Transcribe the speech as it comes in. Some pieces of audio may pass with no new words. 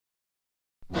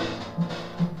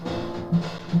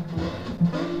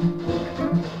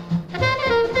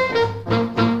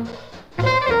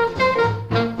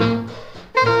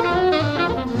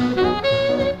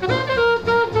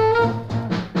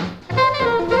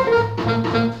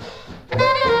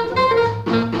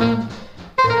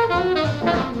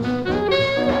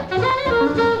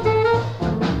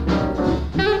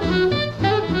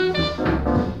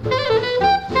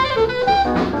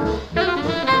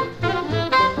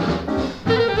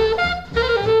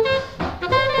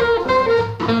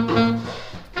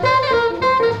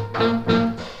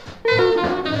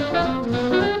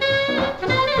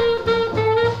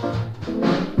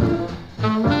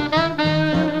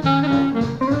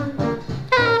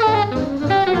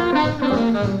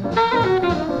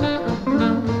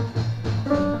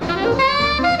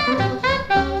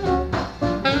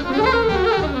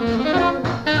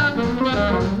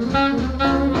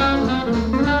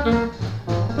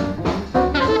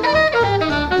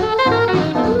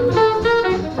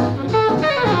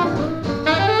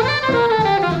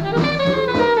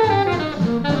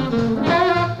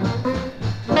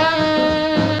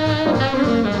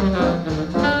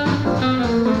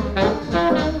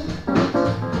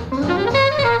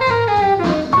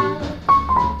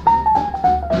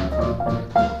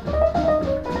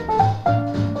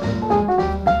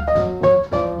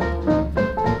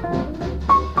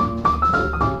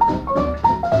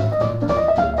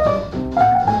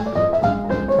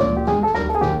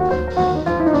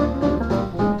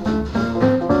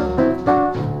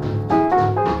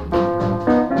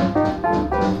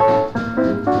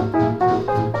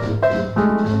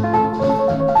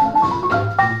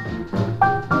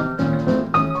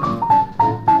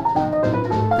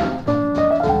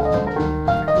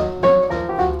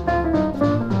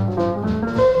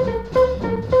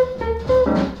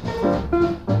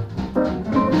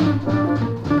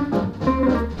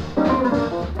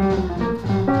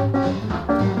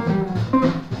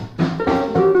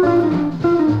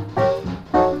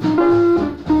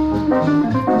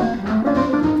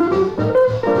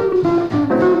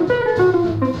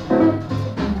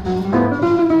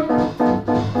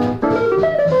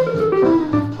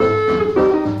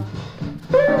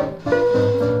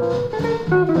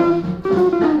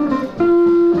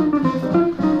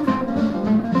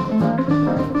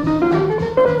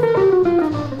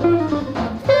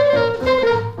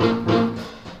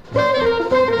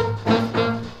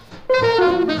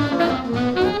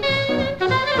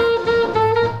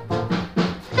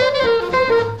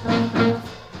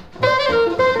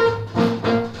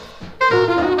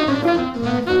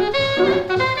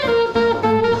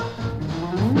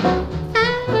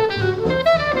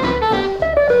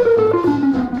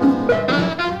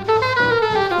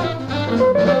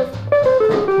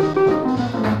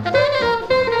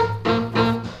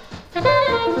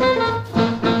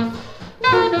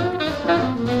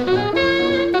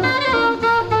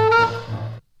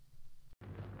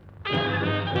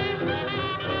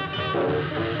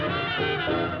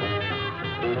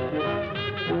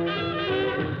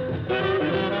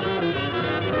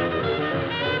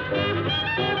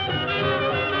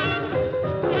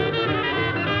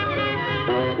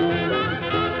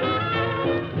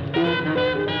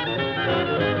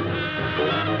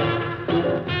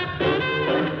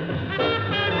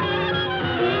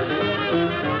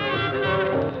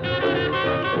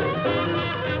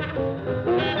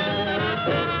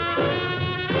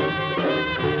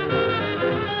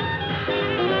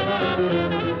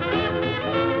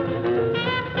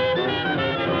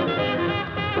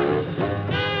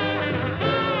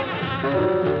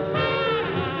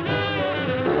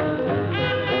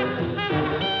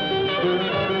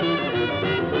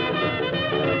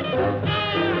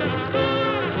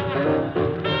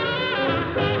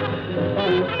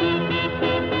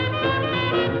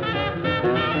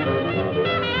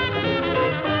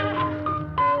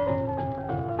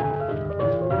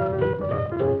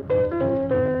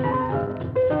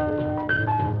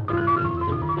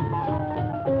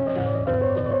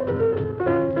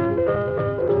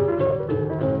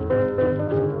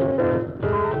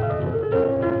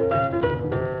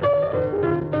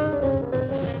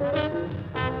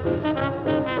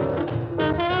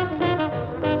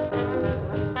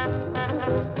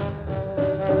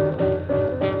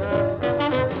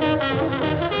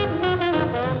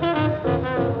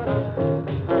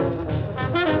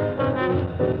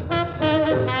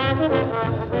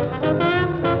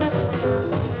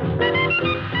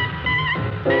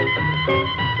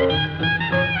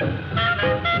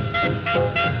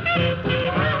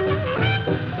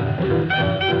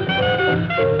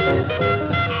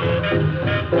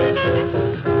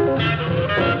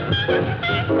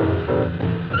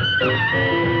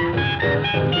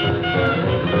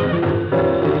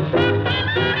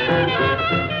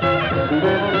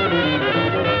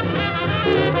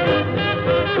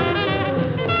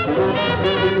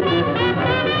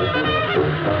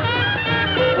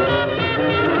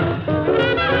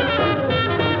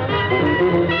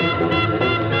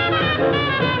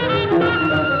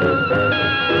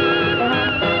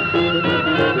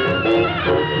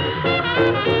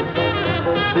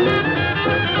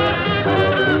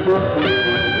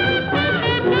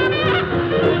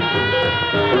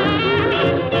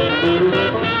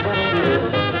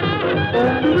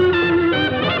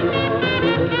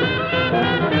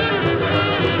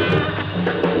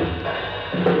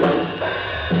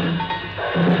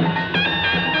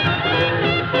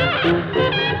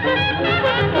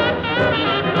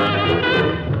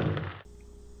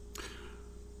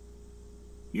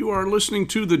are listening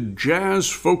to the Jazz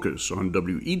Focus on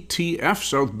WETF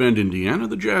South Bend, Indiana,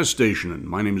 the Jazz Station. And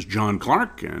my name is John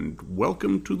Clark, and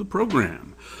welcome to the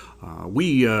program.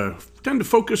 We tend to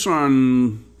focus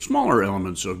on smaller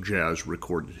elements of jazz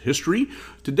recorded history.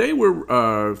 Today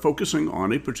we're focusing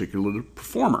on a particular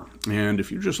performer. And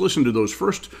if you just listen to those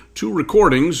first two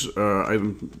recordings,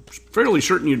 I'm fairly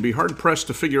certain you'd be hard-pressed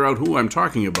to figure out who I'm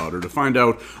talking about or to find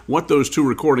out what those two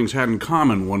recordings had in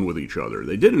common one with each other.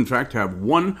 They did, in fact, have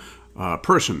one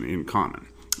person in common.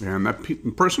 And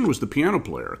that person was the piano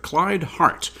player, Clyde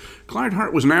Hart. Clyde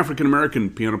Hart was an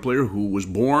African-American piano player who was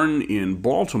born in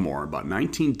Baltimore about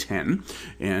 1910,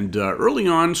 and early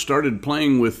on started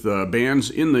playing with bands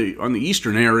on the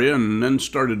eastern area, and then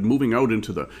started moving out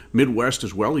into the Midwest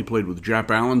as well. He played with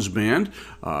Jap Allen's band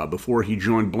before he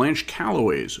joined Blanche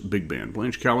Calloway's big band.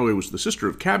 Blanche Calloway was the sister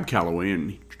of Cab Calloway,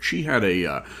 and she had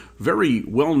a very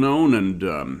well-known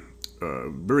and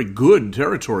very good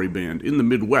territory band in the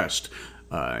Midwest.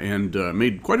 And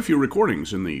made quite a few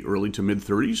recordings in the early to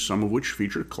mid-30s, some of which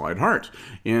featured Clyde Hart.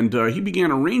 And he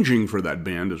began arranging for that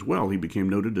band as well. He became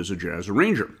noted as a jazz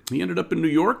arranger. He ended up in New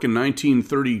York in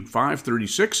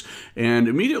 1935-36 and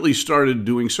immediately started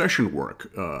doing session work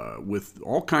with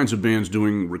all kinds of bands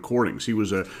doing recordings. He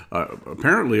was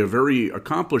apparently a very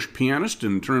accomplished pianist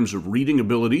in terms of reading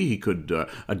ability. He could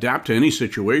adapt to any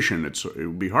situation. It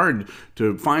would be hard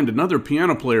to find another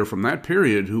piano player from that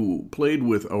period who played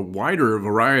with a wider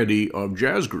variety of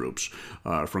jazz groups,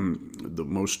 from the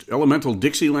most elemental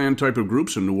Dixieland type of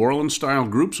groups and New Orleans style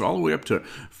groups all the way up to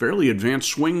fairly advanced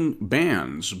swing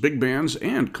bands, big bands,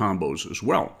 and combos as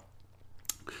well.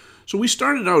 So we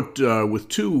started out with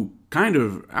two kind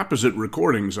of opposite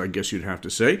recordings, I guess you'd have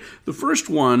to say. The first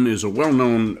one is a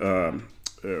well-known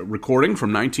recording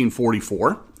from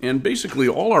 1944, and basically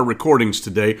all our recordings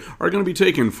today are going to be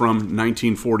taken from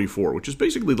 1944, which is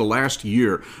basically the last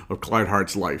year of Clyde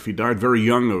Hart's life. He died very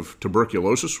young of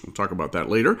tuberculosis. We'll talk about that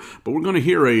later, but we're going to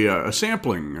hear a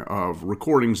sampling of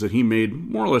recordings that he made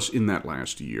more or less in that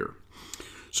last year.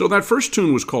 So that first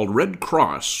tune was called Red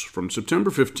Cross from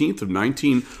September 15th of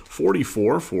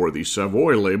 1944 for the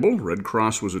Savoy label. Red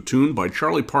Cross was a tune by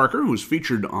Charlie Parker, who was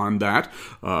featured on that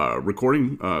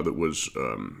recording that was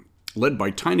led by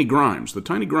Tiny Grimes, the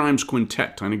Tiny Grimes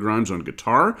Quintet. Tiny Grimes on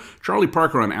guitar, Charlie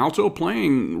Parker on alto,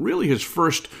 playing really his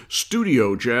first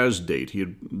studio jazz date. He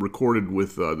had recorded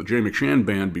with the Jay McShann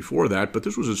Band before that, but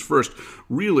this was his first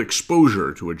real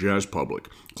exposure to a jazz public.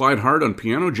 Clyde Hart on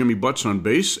piano, Jimmy Butts on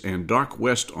bass, and Doc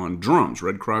West on drums.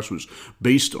 Red Cross was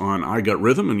based on I Got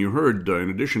Rhythm, and you heard, in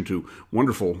addition to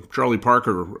wonderful Charlie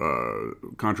Parker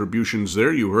contributions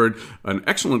there, you heard an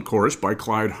excellent chorus by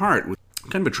Clyde Hart, with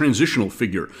kind of a transitional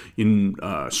figure in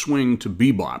swing to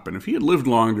bebop. And if he had lived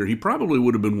longer, he probably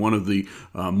would have been one of the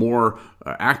more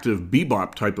active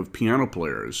bebop type of piano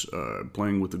players,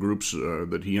 playing with the groups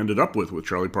that he ended up with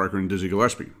Charlie Parker and Dizzy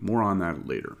Gillespie. More on that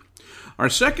later. Our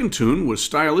second tune was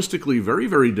stylistically very,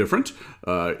 very different.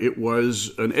 It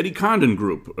was an Eddie Condon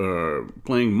group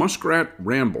playing Muskrat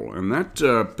Ramble. And that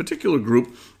particular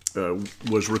group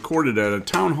was recorded at a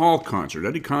town hall concert.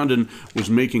 Eddie Condon was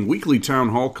making weekly town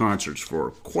hall concerts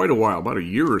for quite a while, about a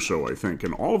year or so, I think,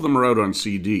 and all of them are out on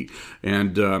CD.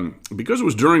 And because it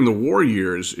was during the war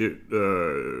years,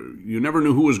 you never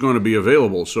knew who was going to be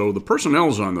available, so the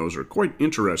personnels on those are quite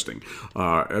interesting.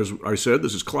 As I said,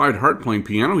 this is Clyde Hart playing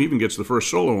piano. He even gets the first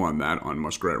solo on that, on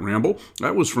Muskrat Ramble.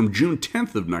 That was from June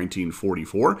 10th of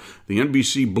 1944, the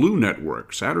NBC Blue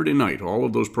Network, Saturday night. All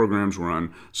of those programs were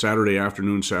on Saturday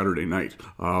afternoon, Saturday night.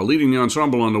 Leading the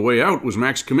ensemble on the way out was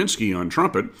Max Kaminsky on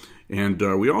trumpet, and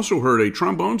we also heard a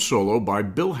trombone solo by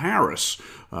Bill Harris,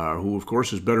 who of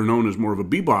course is better known as more of a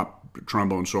bebop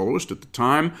trombone soloist at the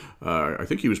time. I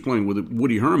think he was playing with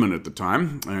Woody Herman at the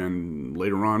time, and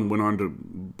later on went on to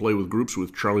play with groups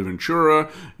with Charlie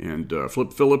Ventura and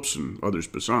Flip Phillips and others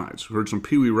besides. Heard some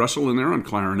Pee Wee Russell in there on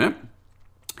clarinet,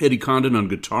 Eddie Condon on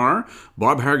guitar,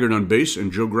 Bob Haggart on bass,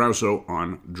 and Joe Grosso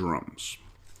on drums.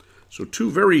 So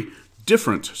two very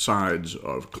different sides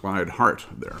of Clyde Hart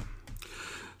there.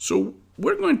 So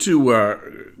we're going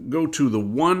to go to the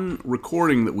one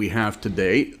recording that we have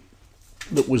today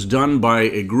that was done by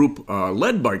a group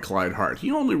led by Clyde Hart.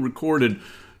 He only recorded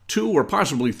two or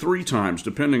possibly three times,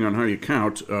 depending on how you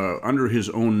count, under his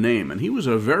own name. And he was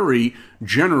a very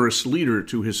generous leader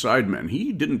to his sidemen.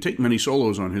 He didn't take many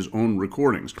solos on his own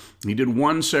recordings. He did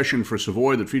one session for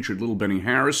Savoy that featured Little Benny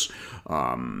Harris.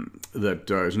 That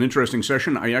is an interesting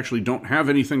session. I actually don't have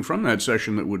anything from that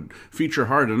session that would feature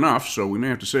Hart enough, so we may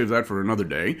have to save that for another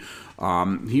day.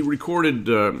 He recorded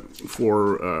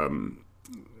for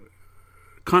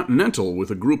Continental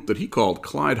with a group that he called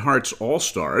Clyde Hart's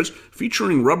All-Stars,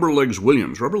 featuring Rubber Legs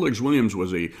Williams. Rubber Legs Williams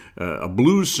was a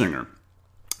blues singer.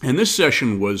 And this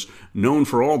session was known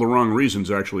for all the wrong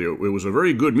reasons, actually. It was a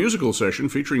very good musical session,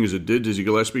 featuring, as it did, Dizzy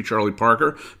Gillespie, Charlie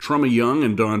Parker, Trummy Young,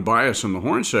 and Don Byas in the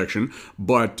horn section.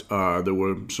 But there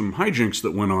were some hijinks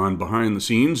that went on behind the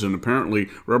scenes, and apparently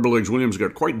Rubber Legs Williams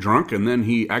got quite drunk, and then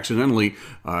he accidentally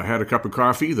had a cup of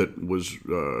coffee that was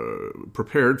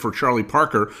prepared for Charlie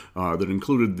Parker that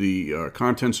included the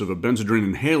contents of a Benzedrine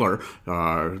inhaler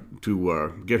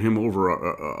to get him over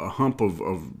a hump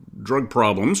of drug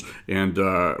problems, and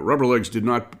Rubber Legs did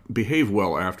not behave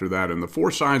well after that, and the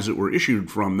 4 sides that were issued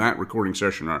from that recording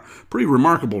session are pretty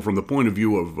remarkable from the point of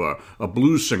view of a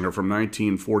blues singer from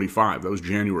 1945. That was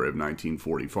January of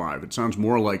 1945. It sounds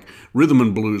more like rhythm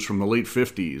and blues from the late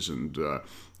 50s, and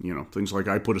things like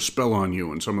I Put a Spell on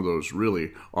You and some of those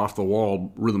really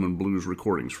off-the-wall rhythm and blues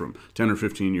recordings from 10 or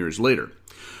 15 years later.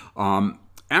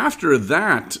 After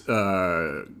that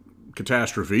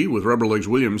catastrophe with Rubber Legs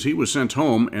Williams, he was sent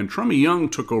home, and Trummy Young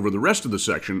took over the rest of the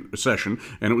session,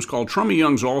 and it was called Trummy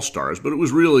Young's All-Stars, but it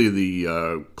was really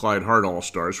the Clyde Hart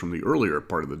All-Stars from the earlier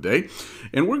part of the day.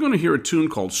 And we're going to hear a tune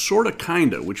called Sorta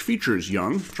Kinda, which features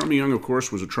Young. Trummy Young, of course,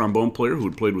 was a trombone player who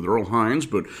had played with Earl Hines,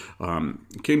 but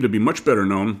came to be much better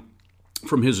known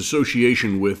from his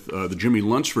association with the Jimmy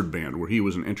Lunsford Band, where he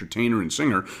was an entertainer and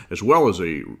singer, as well as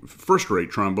a first-rate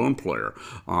trombone player.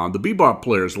 The bebop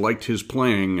players liked his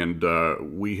playing, and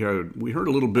we heard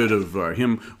a little bit of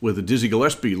him with a Dizzy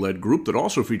Gillespie-led group that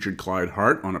also featured Clyde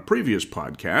Hart on a previous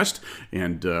podcast,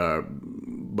 and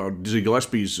about Dizzy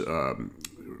Gillespie's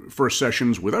first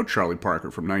sessions without Charlie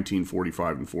Parker from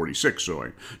 1945 and 46, so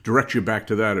I direct you back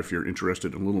to that if you're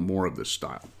interested in a little more of this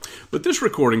style. But this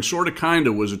recording, Sorta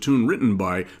Kinda, was a tune written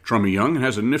by Trummy Young. It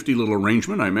has a nifty little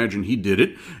arrangement. I imagine he did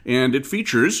it. And it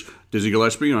features Dizzy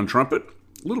Gillespie on trumpet,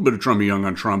 a little bit of Trummy Young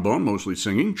on trombone, mostly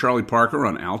singing. Charlie Parker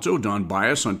on alto. Don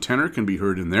Byas on tenor can be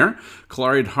heard in there.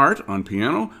 Clyde Hart on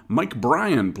piano. Mike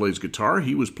Bryan plays guitar.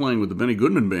 He was playing with the Benny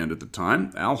Goodman Band at the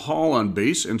time. Al Hall on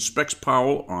bass and Specs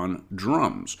Powell on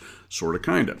drums. Sorta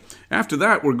Kinda. After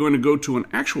that, we're going to go to an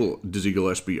actual Dizzy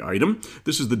Gillespie item.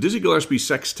 This is the Dizzy Gillespie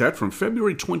Sextet from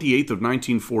February 28th of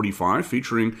 1945,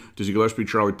 featuring Dizzy Gillespie,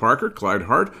 Charlie Parker, Clyde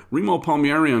Hart, Remo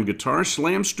Palmieri on guitar,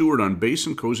 Slam Stewart on bass,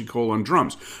 and Cozy Cole on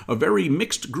drums. A very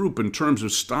mixed group in terms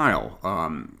of style.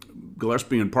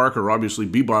 Gillespie and Parker are obviously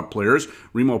bebop players.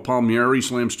 Remo Palmieri,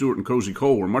 Slam Stewart, and Cozy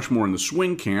Cole were much more in the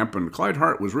swing camp, and Clyde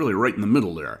Hart was really right in the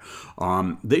middle there.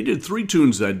 They did 3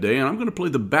 tunes that day, and I'm going to play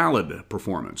the ballad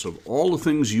performance of All the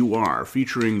Things You Are,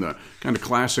 featuring the kind of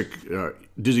classic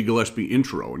Dizzy Gillespie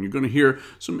intro. And you're going to hear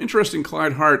some interesting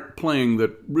Clyde Hart playing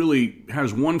that really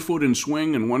has one foot in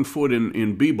swing and one foot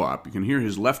in bebop. You can hear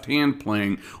his left hand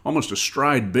playing almost a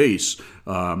stride bass,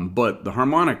 but the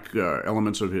harmonic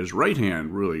elements of his right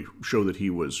hand really show that he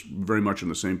was very much on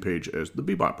the same page as the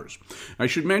beboppers. I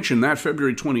should mention that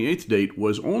February 28th date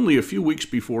was only a few weeks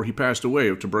before he passed away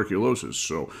of tuberculosis,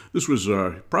 so this was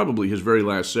probably his very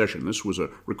last session. This was a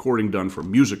recording done for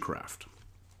Musicraft.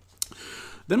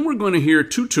 Then we're going to hear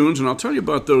 2 tunes, and I'll tell you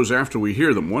about those after we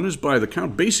hear them. One is by the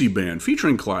Count Basie Band,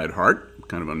 featuring Clyde Hart,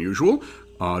 kind of unusual,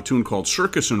 a tune called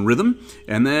Circus and Rhythm,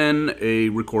 and then a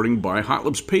recording by Hot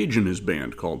Lips Page and his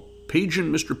band called Page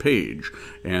and Mr. Page,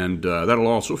 and that'll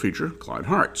also feature Clyde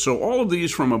Hart. So all of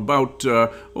these from about a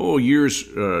year's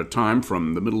time,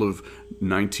 from the middle of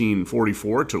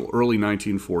 1944 till early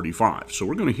 1945. So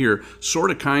we're going to hear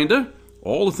Sorta Kinda,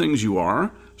 All the Things You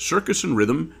Are, Circus and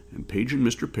Rhythm, and Page and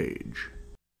Mr. Page.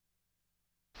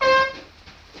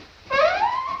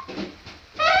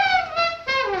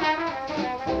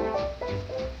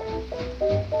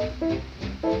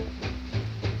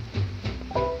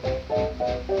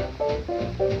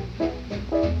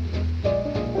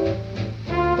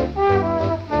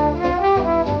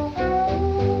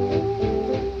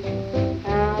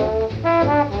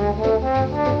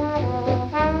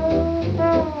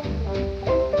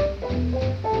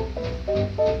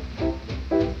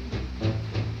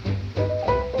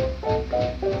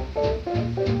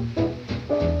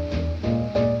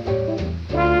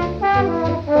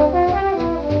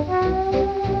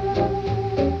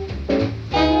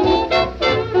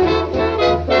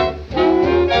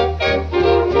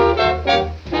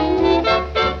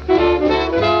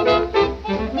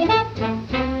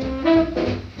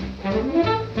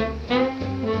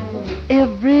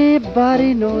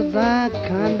 Everybody knows I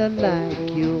kinda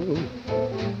like you.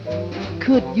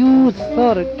 Could you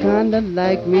sorta kinda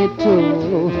like me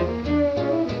too?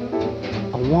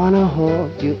 I wanna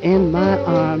hold you in my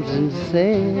arms and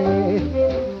say,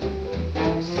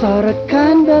 Sorta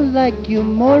kinda like you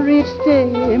more each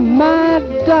day, my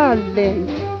darling.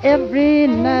 Every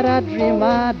night I dream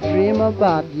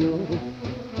about you.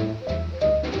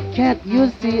 Can't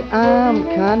you see I'm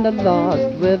kinda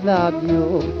lost without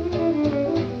you?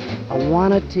 I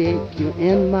wanna take you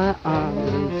in my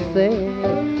arms and say,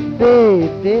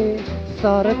 baby,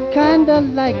 sorta kinda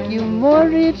like you more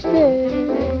each day.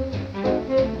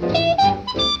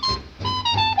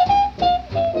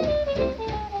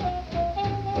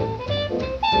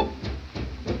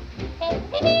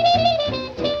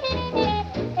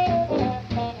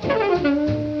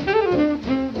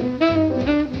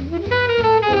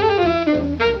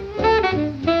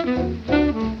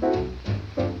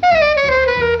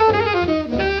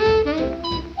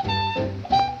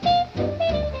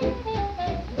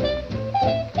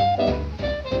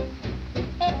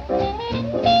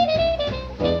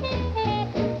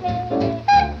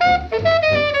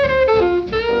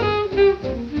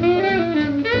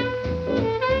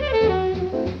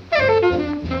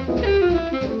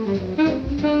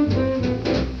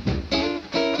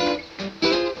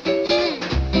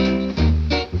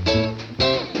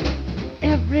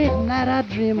 Every night I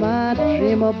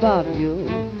dream about you.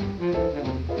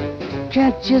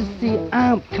 Can't you see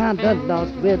I'm kinda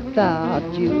lost without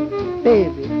you,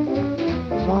 baby?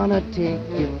 Wanna take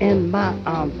you in my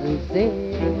arms and say,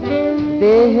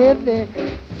 baby,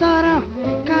 sorta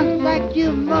kinda like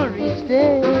you more each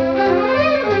day.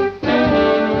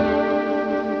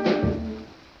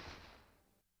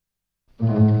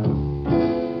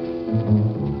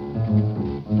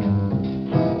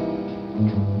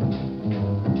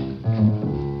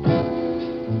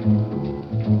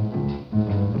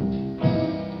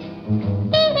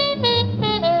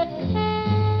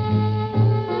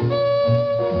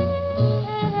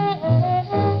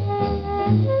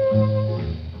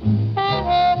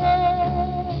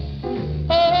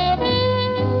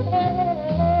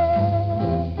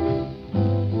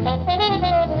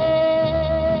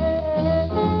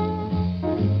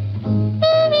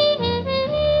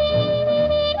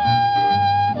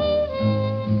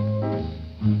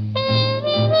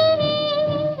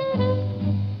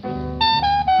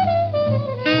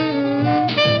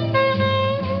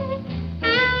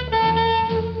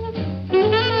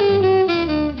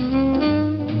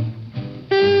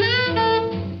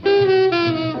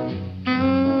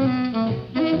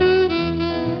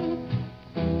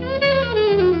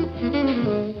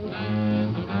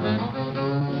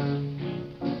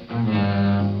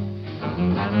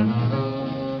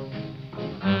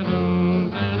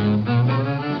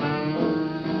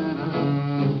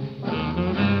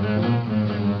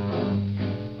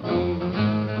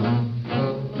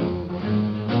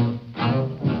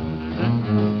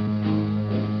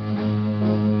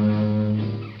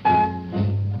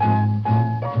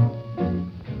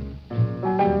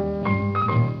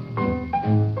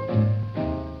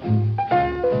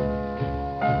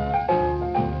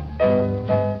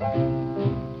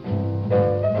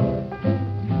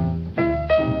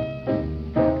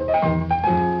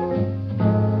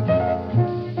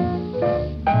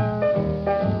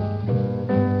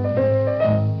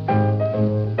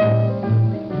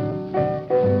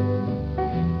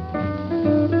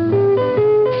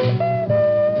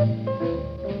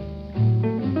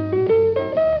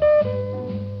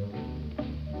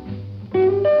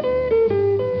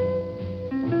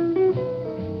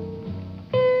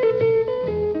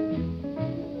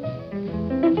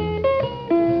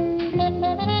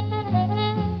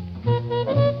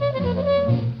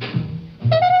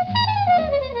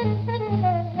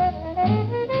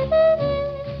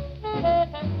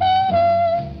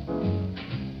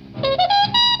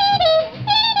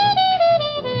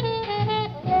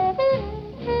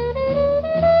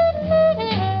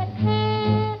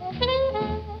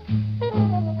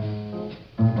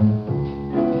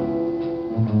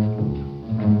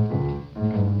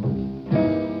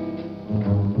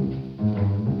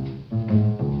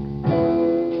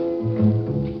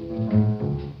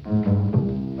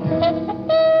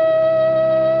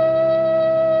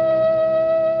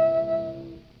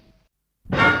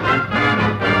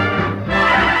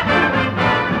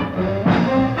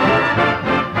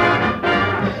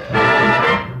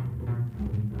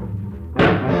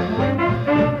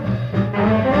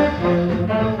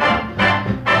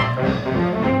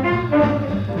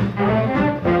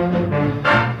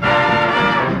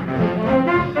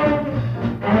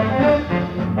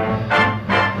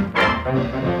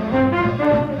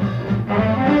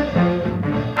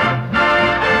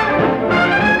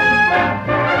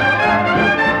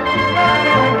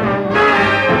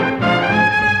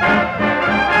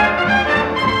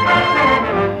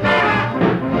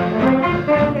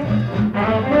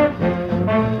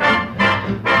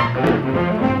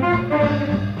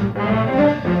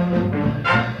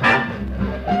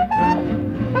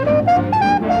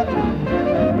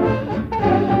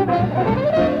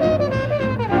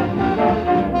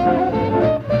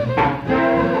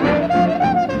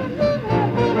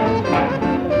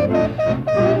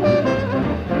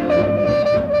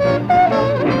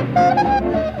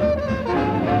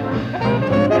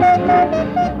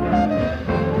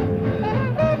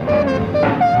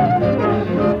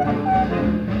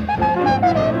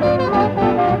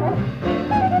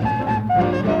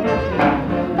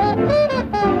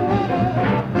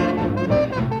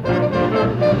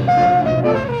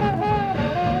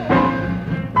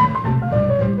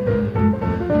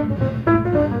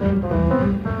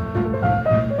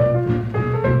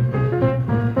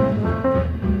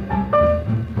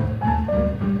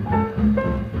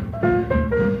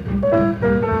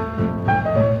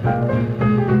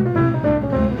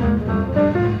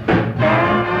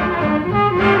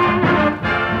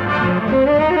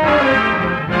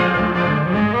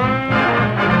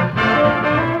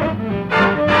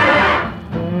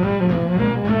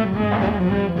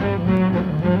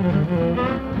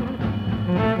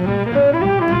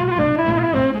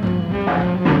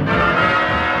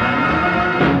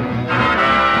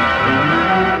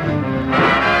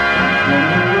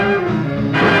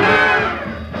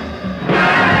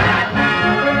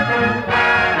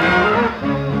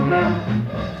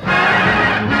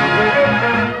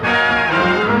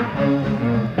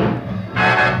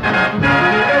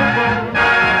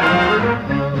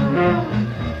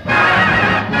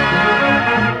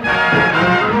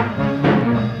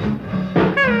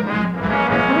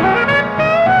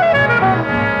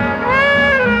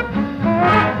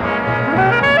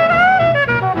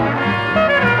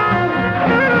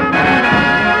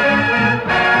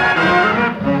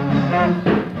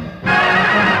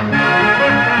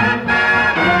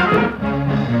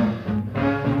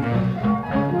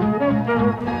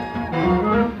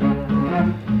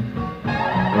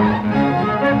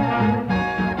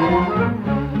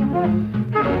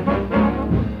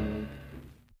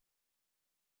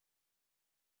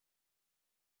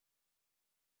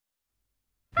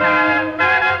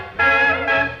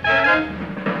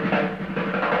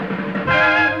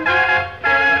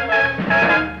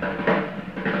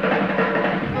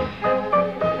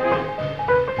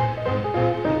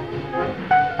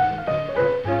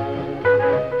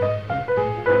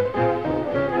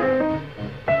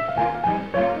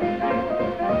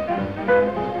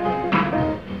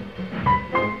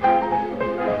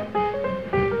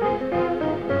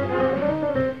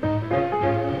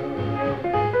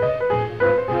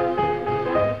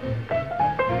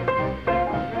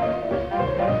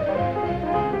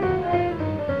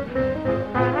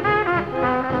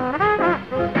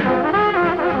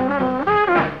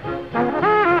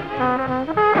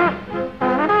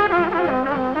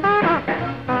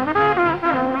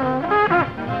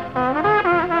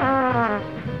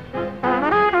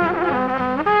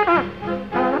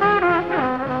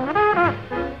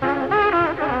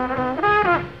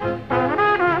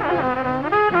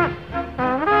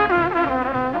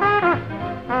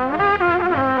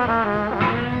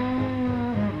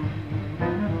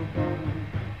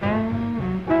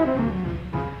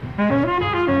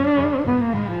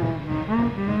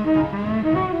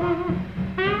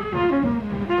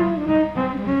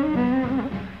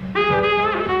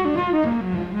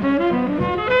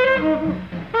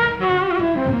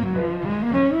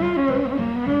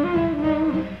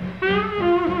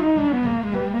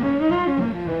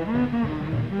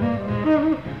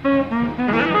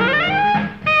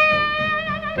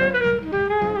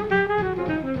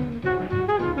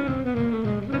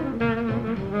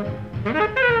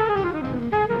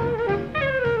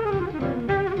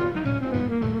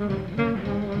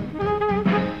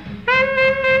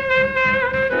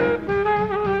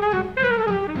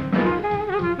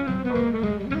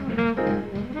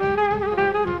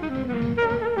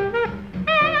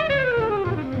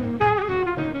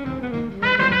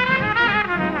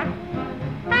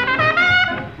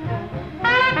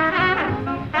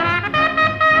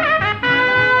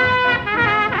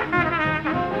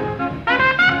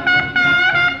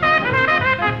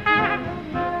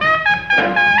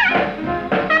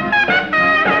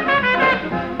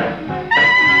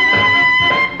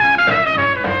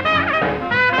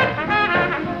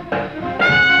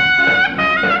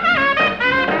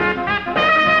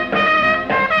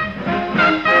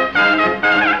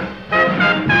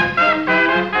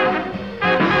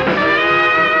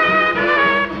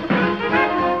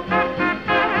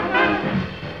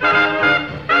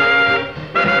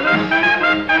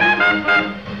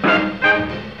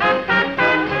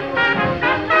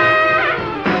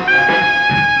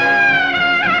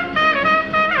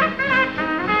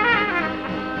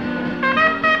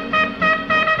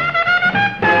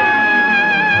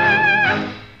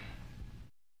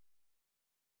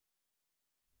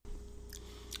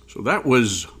 So that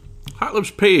was Hot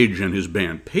Lips Page and his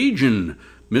band, Pagin'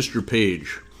 Mr.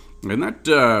 Page. And that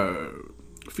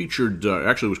featured,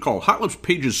 actually it was called Hot Lips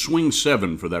Page's Swing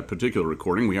 7 for that particular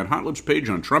recording. We had Hot Lips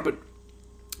Page on trumpet,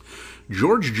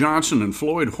 George Johnson and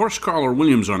Floyd Horsecollar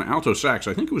Williams on alto sax.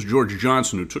 I think it was George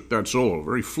Johnson who took that solo,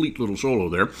 very fleet little solo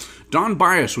there. Don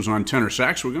Byas was on tenor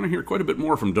sax. We're going to hear quite a bit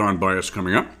more from Don Byas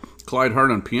coming up. Clyde Hart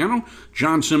on piano,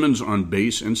 John Simmons on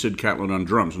bass, and Sid Catlett on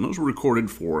drums. And those were recorded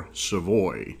for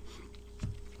Savoy.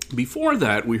 Before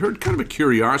that, we heard kind of a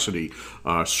curiosity,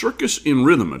 Circus in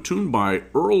Rhythm, a tune by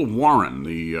Earl Warren,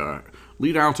 the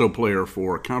lead alto player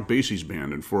for Count Basie's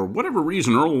band. And for whatever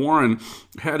reason, Earl Warren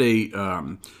had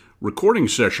a recording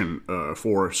session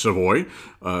for Savoy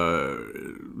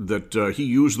that he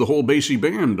used the whole Basie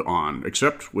band on,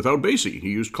 except without Basie. He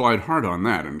used Clyde Hart on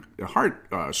that, and Hart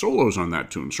solos on that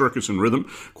tune, Circus in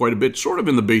Rhythm, quite a bit, sort of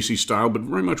in the Basie style, but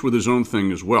very much with his own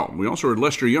thing as well. We also heard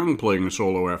Lester Young playing a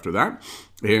solo after that,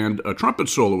 and a trumpet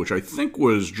solo, which I think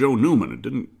was Joe Newman. It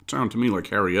didn't sound to me like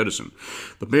Harry Edison.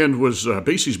 The band was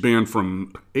Basie's band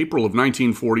from April of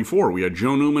 1944. We had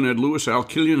Joe Newman, Ed Lewis, Al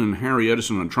Killian, and Harry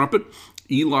Edison on trumpet,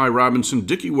 Eli Robinson,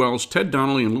 Dickie Wells, Ted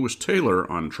Donnelly, and Louis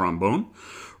Taylor on trombone,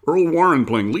 Earl Warren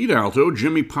playing lead alto,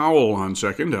 Jimmy Powell on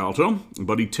second alto,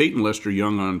 Buddy Tate and Lester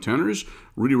Young on tenors,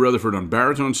 Rudy Rutherford on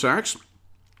baritone sax,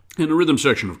 in the rhythm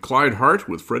section of Clyde Hart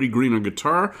with Freddie Green on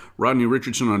guitar, Rodney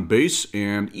Richardson on bass,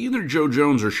 and either Joe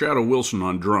Jones or Shadow Wilson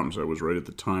on drums. That was right at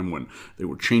the time when they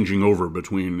were changing over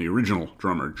between the original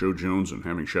drummer, Joe Jones, and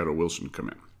having Shadow Wilson come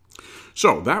in.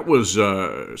 So that was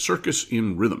Circus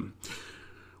in Rhythm.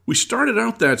 We started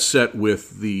out that set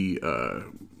with the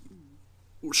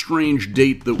strange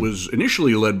date that was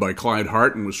initially led by Clyde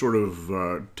Hart and was sort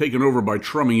of taken over by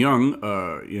Trummy Young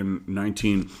in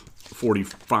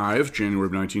 1945, January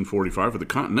of 1945, for the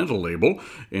Continental label.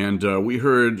 And we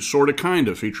heard Sorta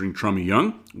Kinda featuring Trummy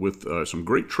Young with some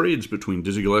great trades between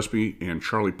Dizzy Gillespie and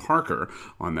Charlie Parker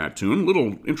on that tune.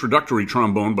 Little introductory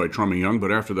trombone by Trummy Young,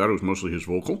 but after that it was mostly his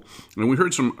vocal. And we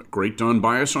heard some great Don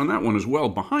Byas on that one as well,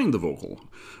 behind the vocal,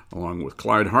 along with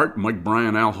Clyde Hart, Mike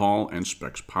Bryan, Al Hall, and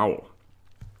Specs Powell.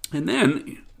 And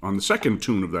then, on the second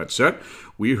tune of that set,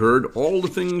 we heard All the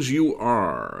Things You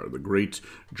Are, the great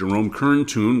Jerome Kern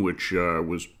tune, which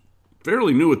was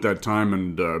fairly new at that time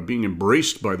and being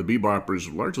embraced by the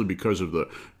beboppers largely because of the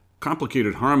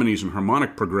complicated harmonies and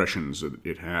harmonic progressions that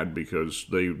it had, because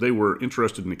they were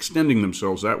interested in extending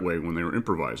themselves that way when they were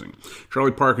improvising.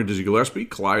 Charlie Parker, Dizzy Gillespie,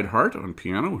 Clyde Hart on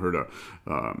piano. We heard a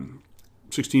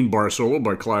 16-bar solo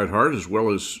by Clyde Hart, as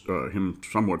well as him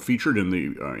somewhat featured in the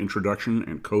introduction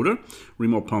and coda.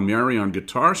 Remo Palmieri on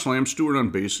guitar, Slam Stewart on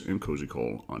bass, and Cozy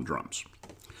Cole on drums.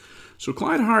 So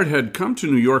Clyde Hart had come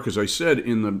to New York, as I said,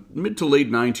 in the mid to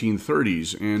late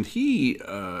 1930s, and he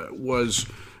was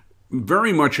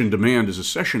very much in demand as a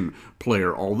session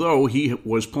player, although he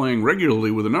was playing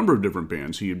regularly with a number of different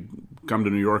bands. He had come to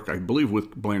New York, I believe,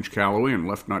 with Blanche Calloway and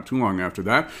left not too long after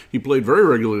that. He played very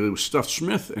regularly with Stuff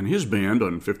Smith and his band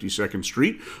on 52nd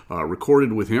Street,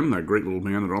 recorded with him, that great little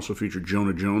band that also featured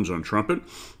Jonah Jones on trumpet.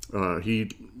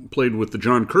 He played with the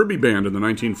John Kirby Band in the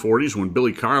 1940s when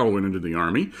Billy Kyle went into the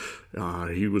Army.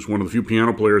 He was one of the few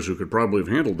piano players who could probably have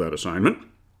handled that assignment.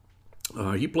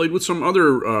 He played with some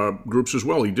other groups as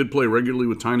well. He did play regularly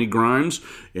with Tiny Grimes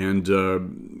and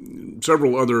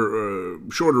several other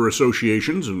shorter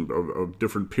associations of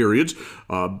different periods.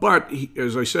 But,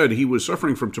 as I said, he was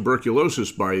suffering from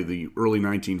tuberculosis by the early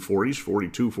 1940s,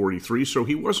 42, 43, so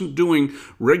he wasn't doing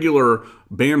regular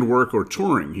band work or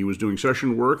touring. He was doing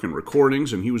session work and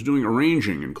recordings, and he was doing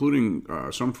arranging, including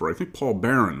some for, I think, Paul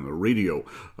Barron, the radio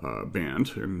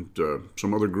band, and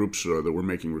some other groups that were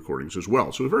making recordings as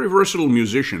well. So a very versatile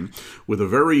musician with a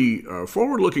very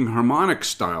forward-looking harmonic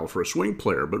style for a swing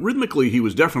player, but rhythmically he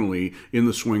was definitely in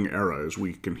the swing era, as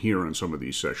we can hear on some of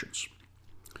these sessions.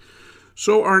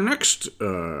 So our next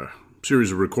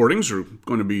series of recordings are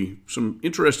going to be some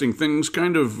interesting things,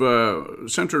 kind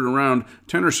of centered around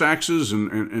tenor saxes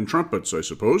and trumpets, I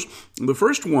suppose. The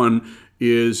first one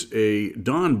is a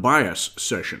Don Byas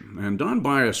session, and Don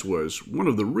Byas was one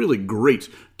of the really great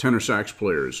tenor sax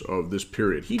players of this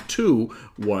period. He too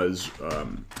was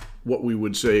what we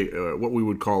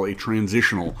would call a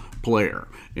transitional player,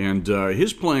 and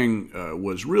his playing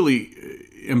was really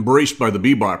embraced by the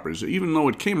beboppers. Even though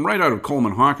it came right out of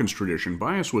Coleman Hawkins' tradition,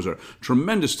 Byas was a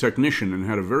tremendous technician and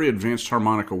had a very advanced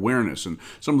harmonic awareness. And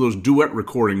some of those duet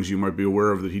recordings you might be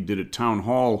aware of that he did at Town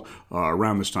Hall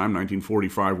around this time,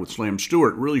 1945, with Slam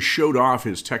Stewart, really showed off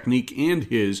his technique and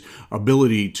his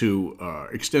ability to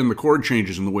extend the chord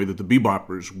changes in the way that the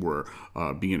beboppers were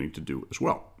beginning to do as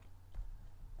well.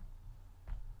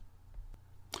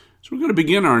 So we're going to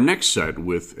begin our next set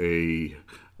with a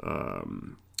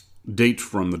date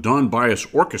from the Don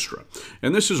Byas Orchestra.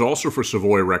 And this is also for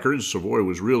Savoy Records. Savoy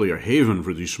was really a haven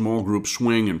for these small group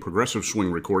swing and progressive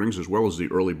swing recordings, as well as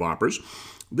the early boppers.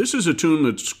 This is a tune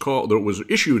that was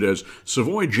issued as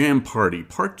Savoy Jam Party,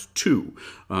 Part 2.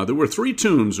 There were 3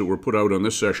 tunes that were put out on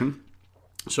this session.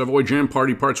 Savoy Jam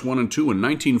Party Parts 1 and 2 and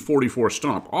 1944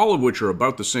 Stomp, all of which are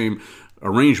about the same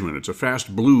arrangement. It's a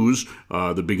fast blues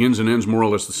that begins and ends more or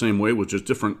less the same way with just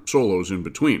different solos in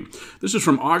between. This is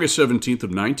from August 17th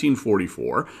of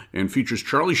 1944 and features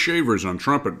Charlie Shavers on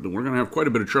trumpet. We're going to have quite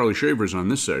a bit of Charlie Shavers on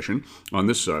this session, on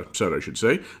this set I should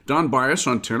say. Don Byas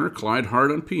on tenor, Clyde Hart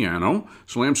on piano,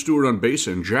 Slam Stewart on bass,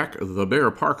 and Jack the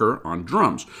Bear Parker on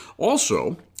drums.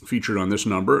 Also featured on this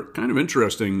number, kind of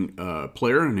interesting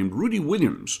player named Rudy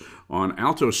Williams on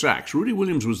alto sax. Rudy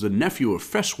Williams was the nephew of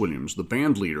Fess Williams, the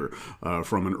band leader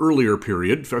from an earlier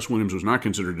period. Fess Williams was not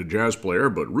considered a jazz player,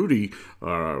 but Rudy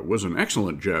was an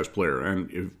excellent jazz player.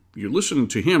 And if you listen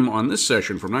to him on this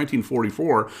session from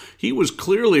 1944, he was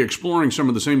clearly exploring some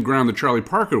of the same ground that Charlie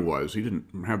Parker was. He didn't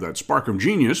have that spark of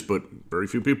genius, but very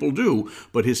few people do.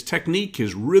 But his technique,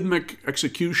 his rhythmic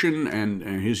execution, and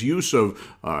his use of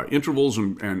intervals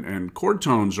and chord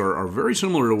tones are very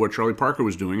similar to what Charlie Parker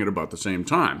was doing at about the same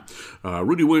time.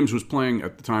 Rudy Williams was playing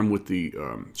at the time with the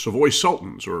Savoy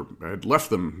Sultans, or had left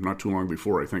them not too long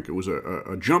before, I think. It was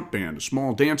a jump band, a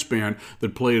small dance band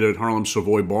that played at Harlem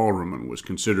Savoy Ballroom and was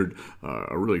considered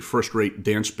a really first-rate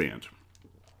dance band.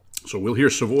 So we'll hear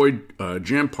Savoy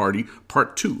Jam Party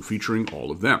Part 2 featuring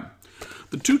all of them.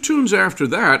 The 2 tunes after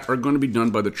that are going to be done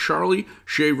by the Charlie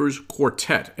Shavers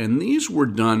Quartet, and these were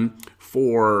done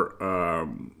for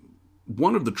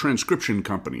one of the transcription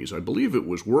companies, I believe it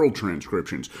was World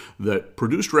Transcriptions, that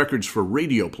produced records for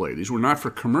radio play. These were not for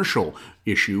commercial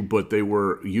issue, but they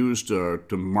were used to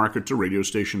market to radio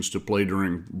stations to play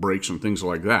during breaks and things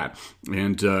like that.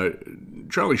 And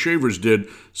Charlie Shavers did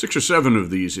 6 or 7 of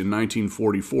these in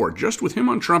 1944, just with him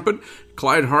on trumpet,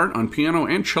 Clyde Hart on piano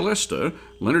and celesta,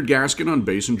 Leonard Gaskin on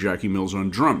bass, and Jackie Mills on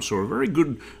drums. So a very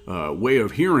good way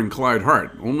of hearing Clyde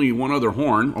Hart. Only one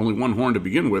horn to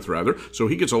begin with, rather, so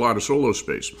he gets a lot of solo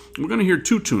space. We're going to hear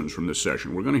 2 tunes from this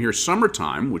session. We're going to hear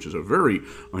Summertime, which is a very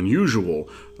unusual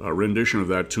rendition of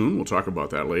that tune. We'll talk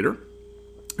about that later.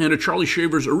 And a Charlie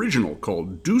Shavers original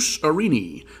called Deuce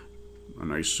Arini, a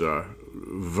nice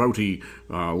Vouty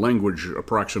language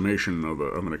approximation of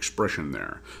an expression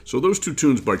there. So those 2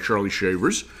 tunes by Charlie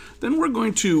Shavers. Then we're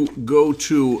going to go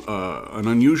to an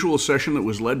unusual session that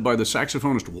was led by the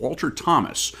saxophonist Walter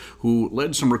Thomas, who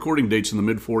led some recording dates in the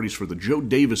mid-40s for the Joe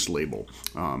Davis label.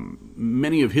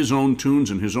 Many of his own tunes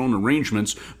and his own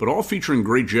arrangements, but all featuring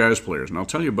great jazz players. And I'll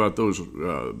tell you about those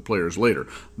players later.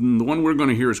 The one we're going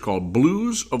to hear is called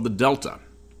Blues of the Delta.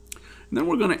 And then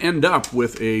we're going to end up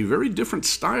with a very different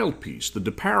style piece, the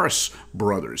DeParis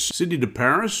brothers. Sidney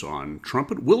DeParis on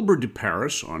trumpet, Wilbur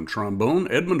DeParis on trombone,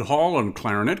 Edmund Hall on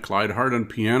clarinet, Clyde Hart on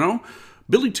piano,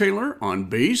 Billy Taylor on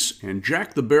bass, and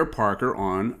Jack the Bear Parker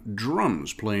on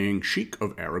drums, playing Sheik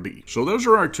of Araby. So those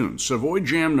are our tunes. Savoy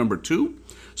Jam number 2,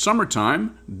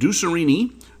 Summertime, Deuce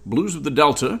Arini, Blues of the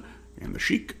Delta, and the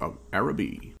Sheik of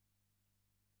Araby.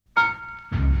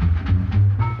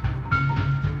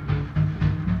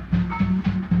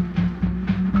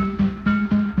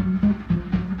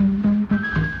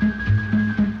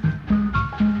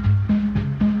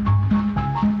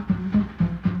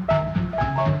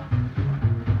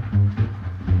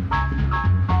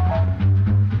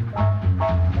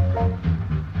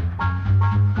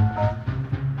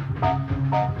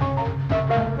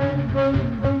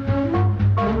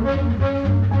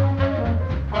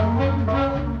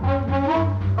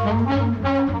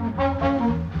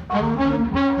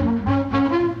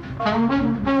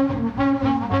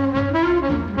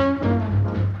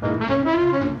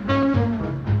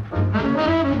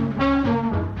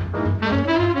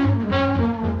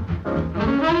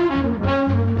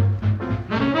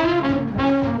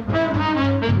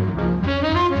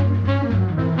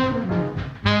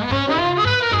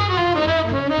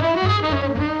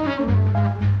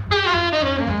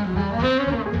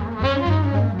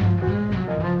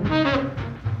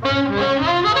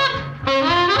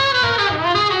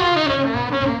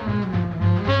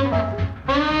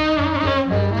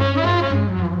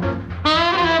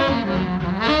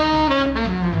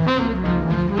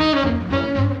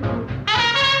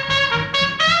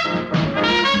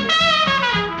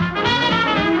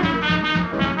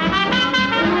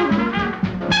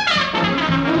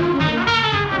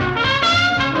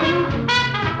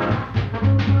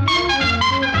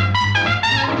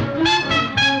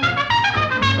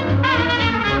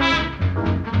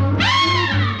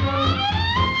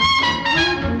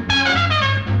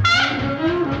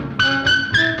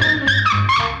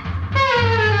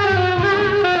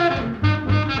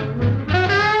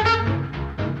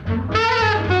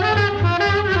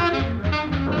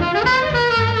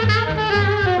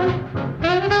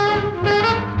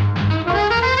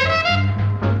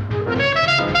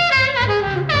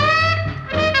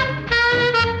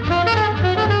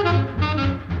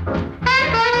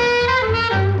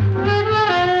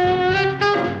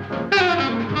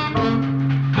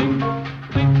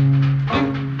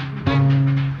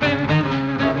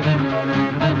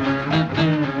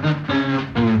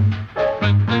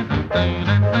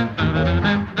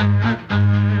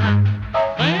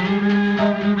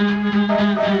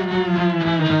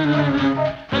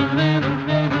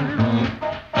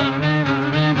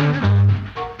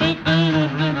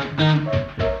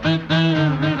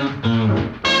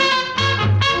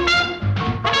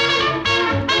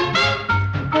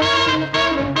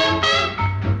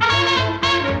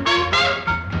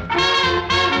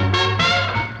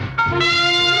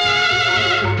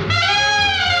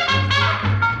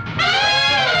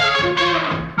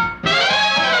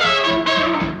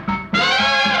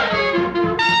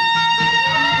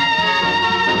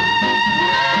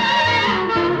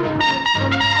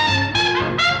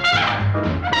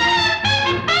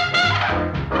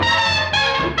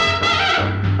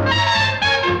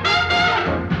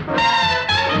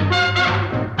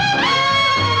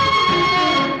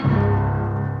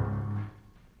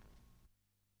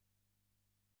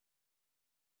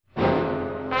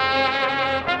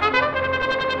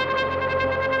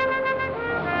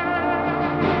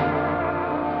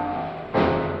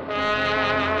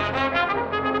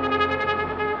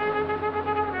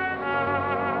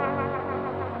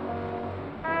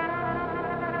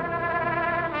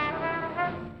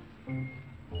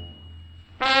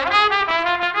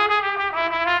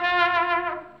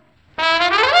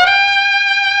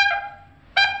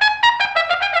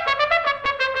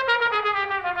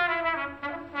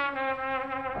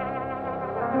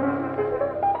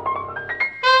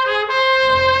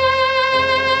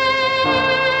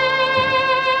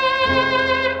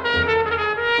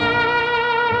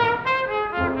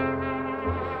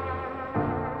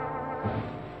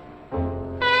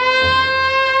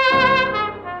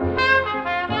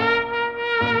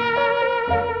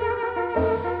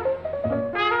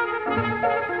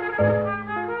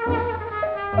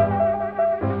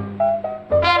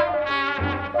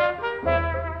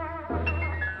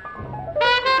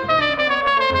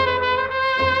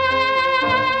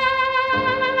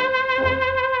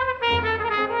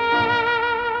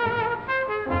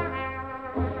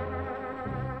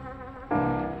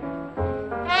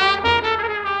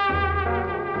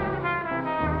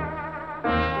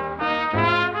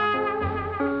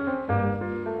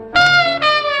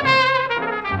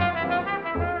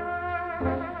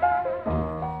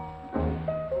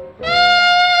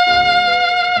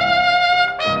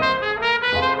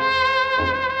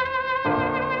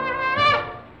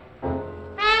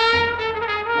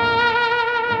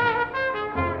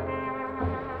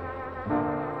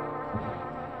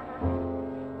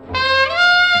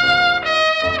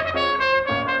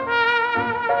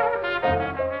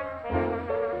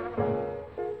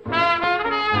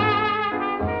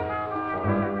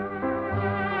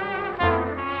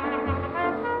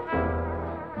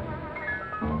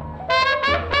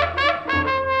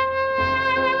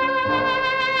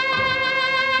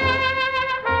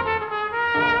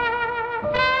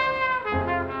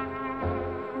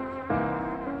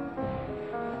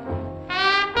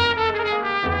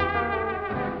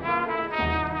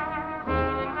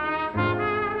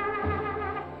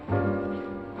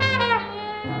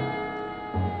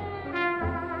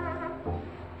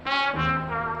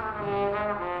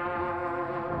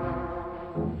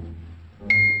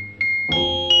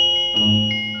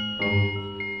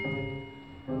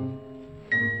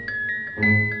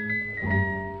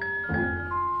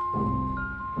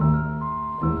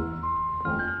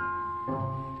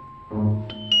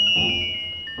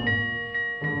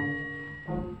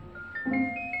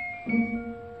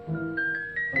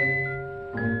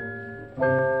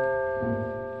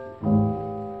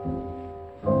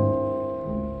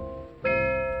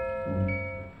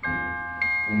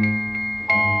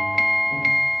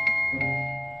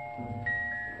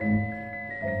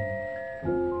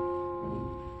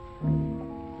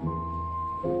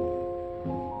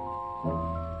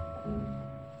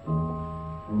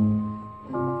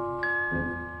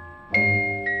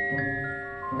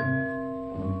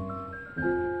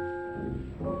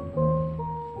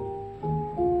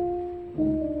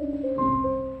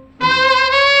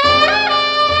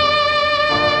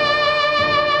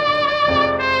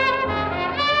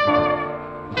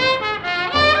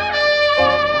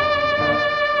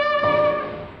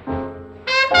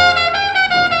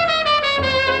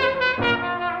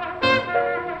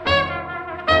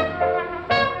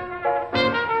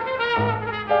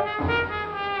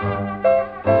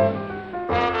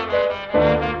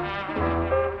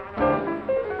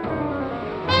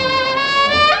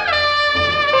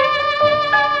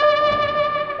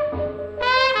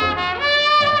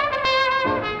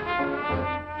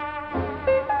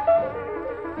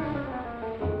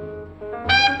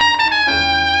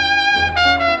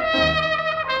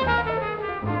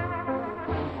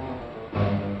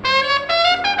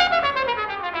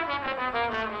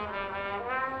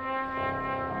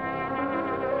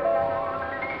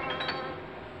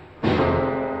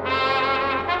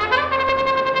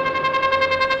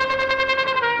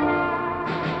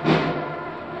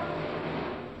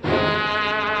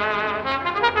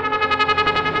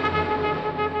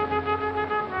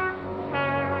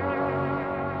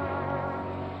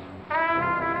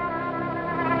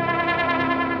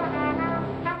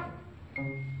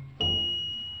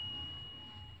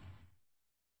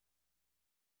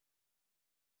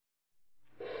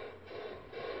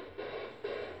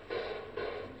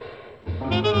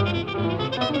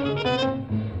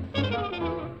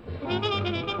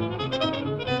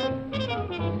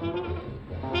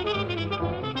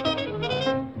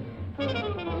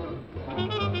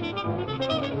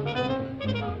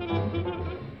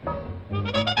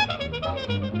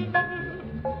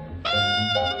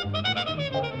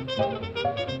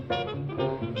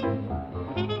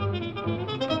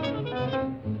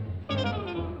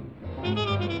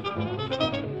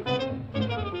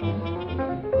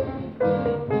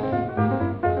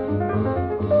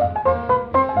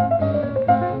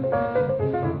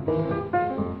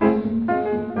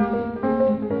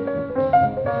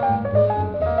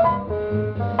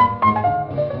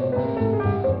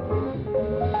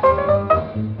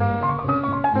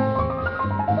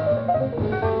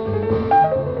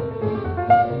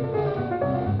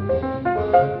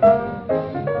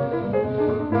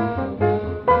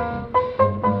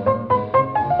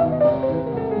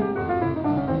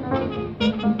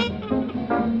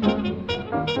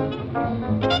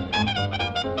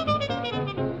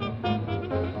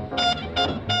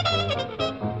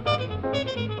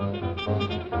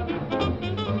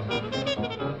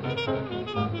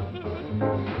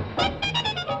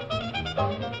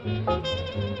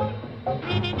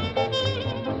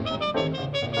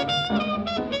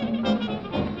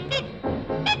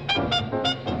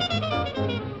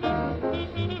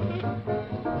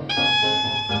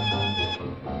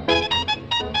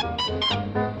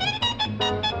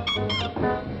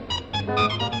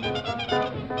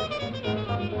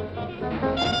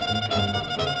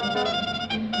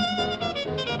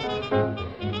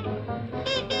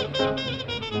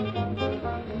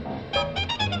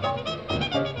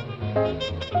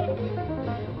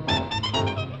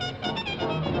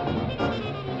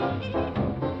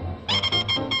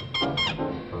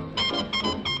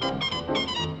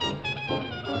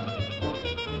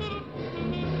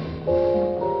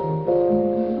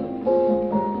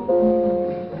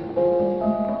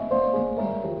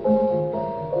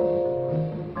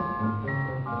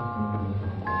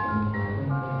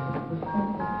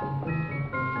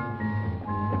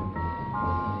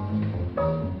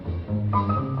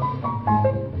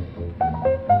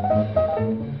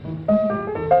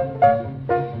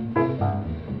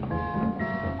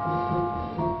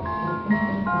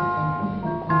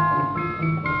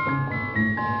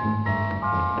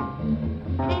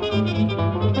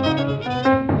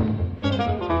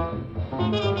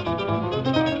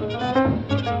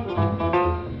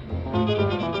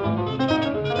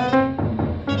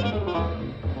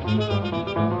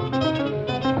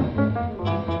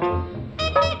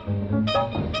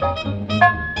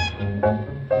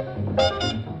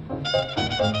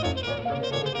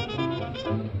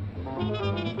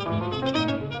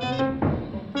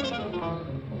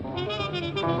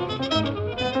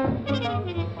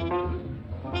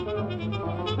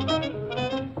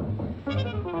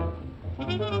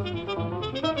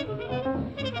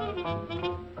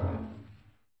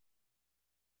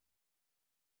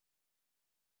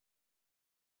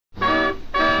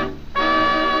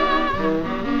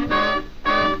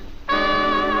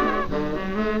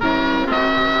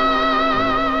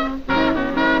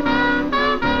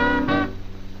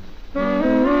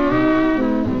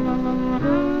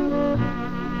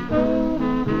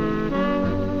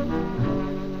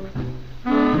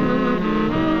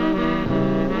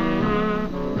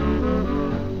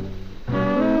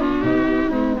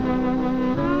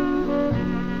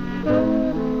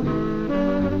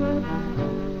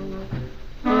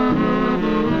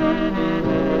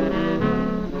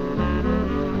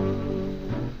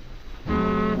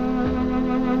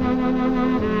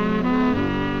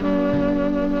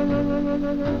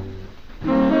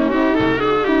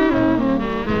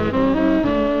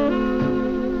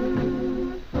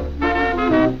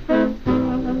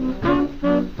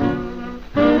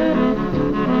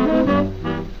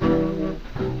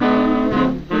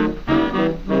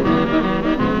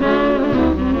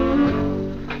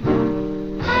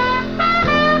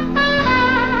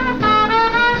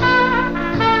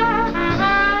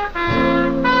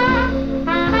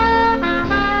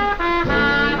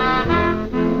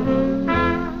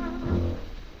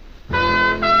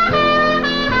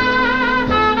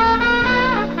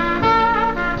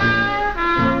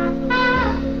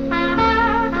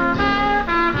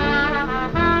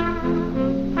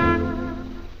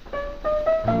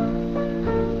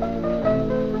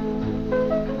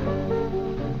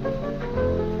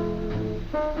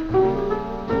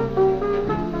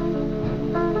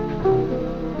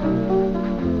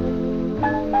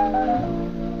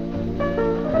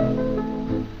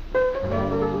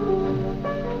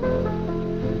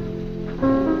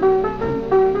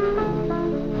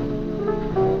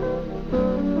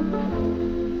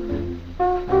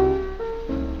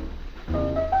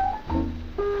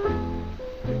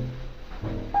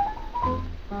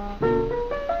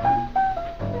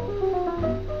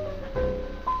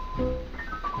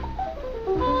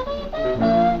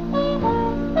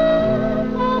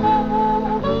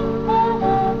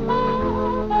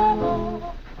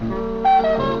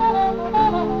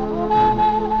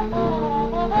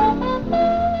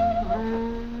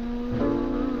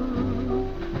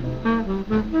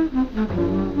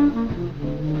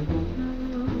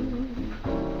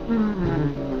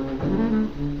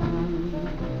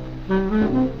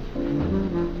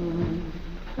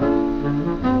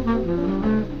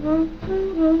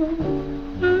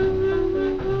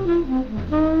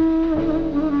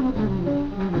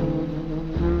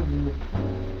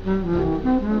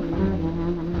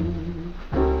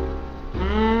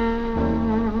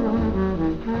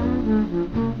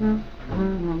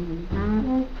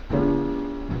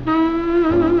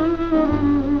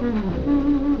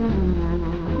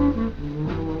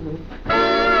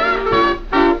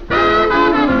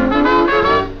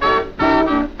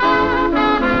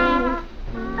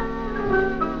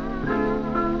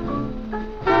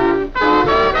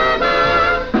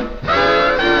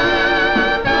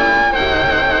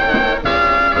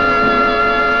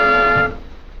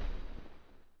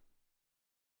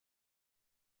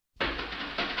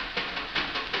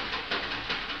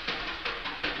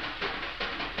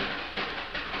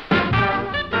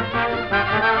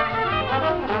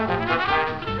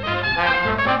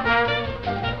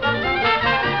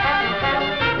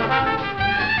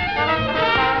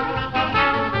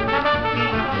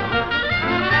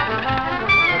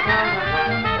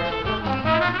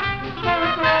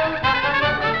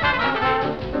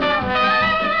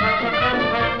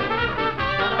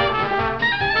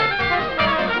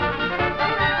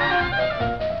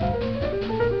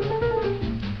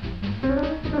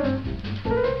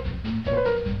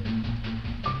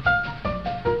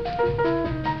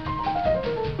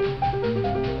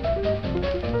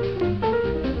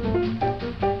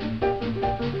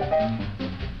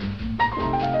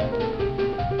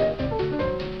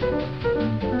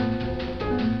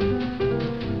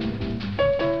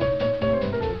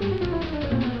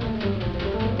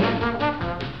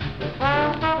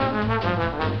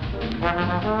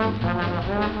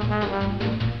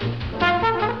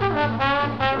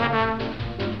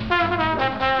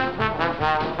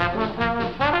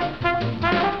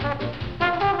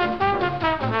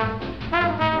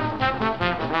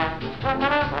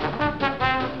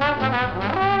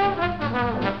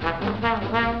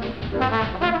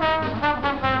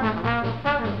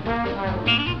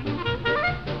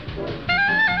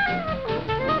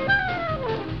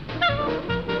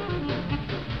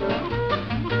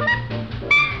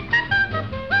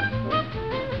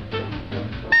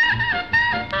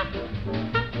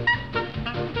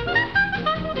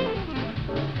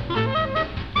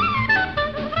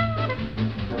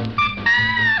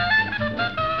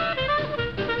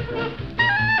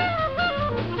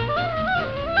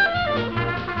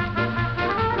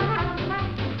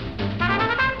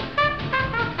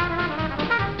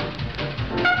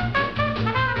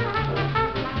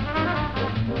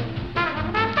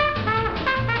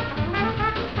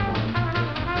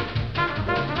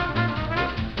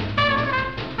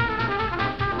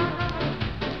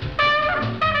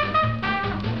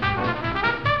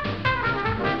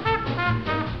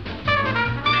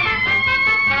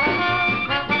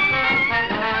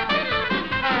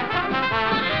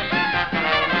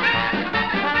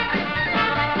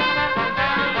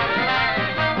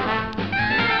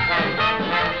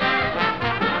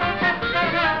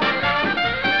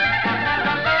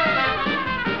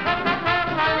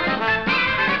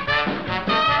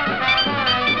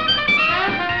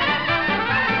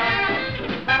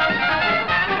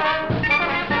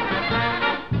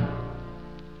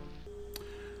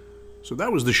 So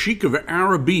that was the Sheik of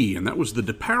Araby, and that was the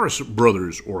DeParis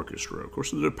Brothers Orchestra. Of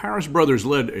course, the DeParis Brothers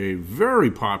led a very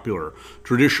popular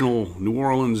traditional New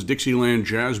Orleans Dixieland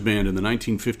jazz band in the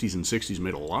 1950s and 60s,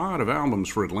 made a lot of albums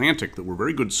for Atlantic that were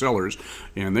very good sellers,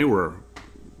 and they were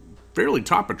fairly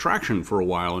top attraction for a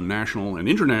while in national and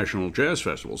international jazz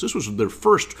festivals. This was their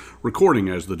first recording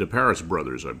as the DeParis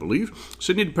Brothers, I believe.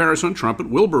 Sidney DeParis on trumpet,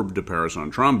 Wilbur DeParis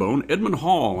on trombone, Edmund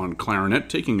Hall on clarinet,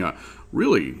 taking a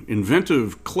really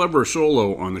inventive, clever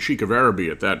solo on the Sheik of Araby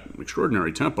at that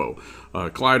extraordinary tempo.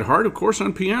 Clyde Hart, of course,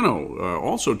 on piano,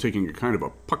 also taking a kind of a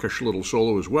puckish little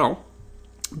solo as well.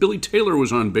 Billy Taylor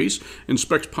was on bass, and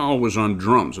Specs Powell was on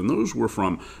drums, and those were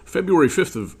from February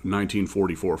 5th of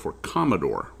 1944 for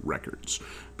Commodore Records.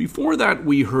 Before that,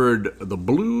 we heard The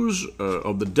Blues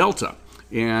of the Delta,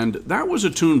 and that was a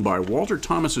tune by Walter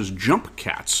Thomas's Jump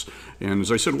Cats. And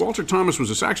as I said, Walter Thomas was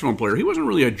a saxophone player. He wasn't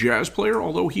really a jazz player,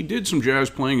 although he did some jazz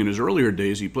playing in his earlier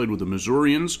days. He played with the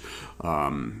Missourians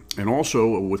and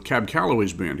also with Cab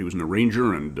Calloway's band. He was an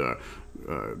arranger and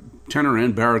tenor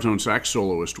and baritone sax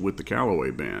soloist with the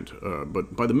Calloway Band.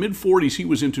 But by the mid-40s, he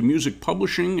was into music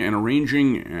publishing and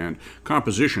arranging and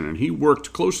composition, and he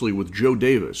worked closely with Joe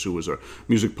Davis, who was a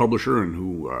music publisher and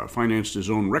who financed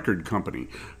his own record company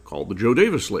called the Joe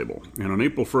Davis Label. And on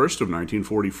April 1st of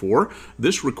 1944,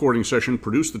 this recording session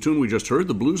produced the tune we just heard,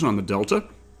 The Blues on the Delta,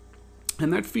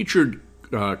 and that featured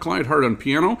Clyde Hart on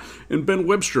piano, and Ben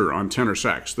Webster on tenor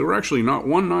sax. There were actually not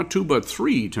one, not two, but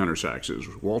three tenor saxes.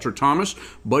 Walter Thomas,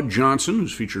 Bud Johnson,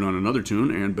 who's featured on another tune,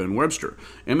 and Ben Webster.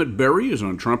 Emmett Berry is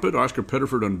on trumpet, Oscar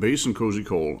Pettiford on bass, and Cozy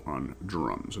Cole on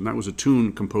drums. And that was a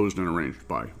tune composed and arranged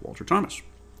by Walter Thomas.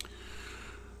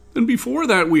 Then before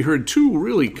that, we heard two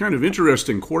really kind of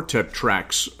interesting quartet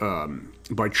tracks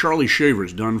by Charlie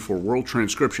Shavers done for World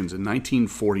Transcriptions in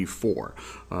 1944.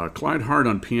 Clyde Hart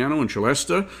on piano and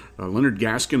celesta, Leonard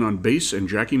Gaskin on bass, and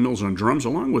Jackie Mills on drums,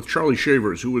 along with Charlie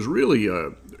Shavers, who was really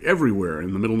everywhere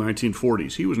in the middle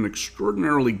 1940s. He was an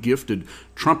extraordinarily gifted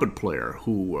trumpet player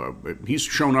who he's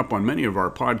shown up on many of our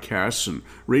podcasts and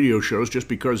radio shows just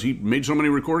because he made so many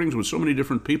recordings with so many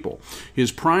different people.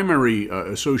 His primary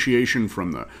association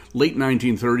from the late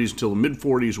 1930s until the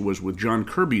mid-40s was with John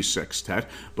Kirby's sextet,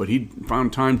 but he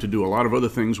found time to do a lot of other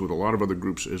things with a lot of other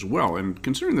groups as well. And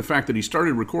considering the fact that he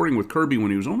started recording with Kirby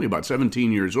when he was only about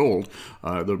 17 years old,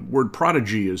 the word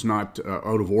prodigy is not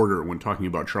out of order when talking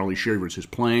about Charlie Shavers, his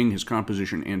playing, his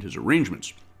composition, and his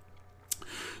arrangements.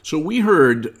 So we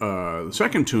heard, the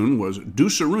second tune was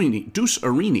Dus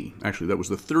Arini. Actually, that was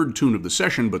the third tune of the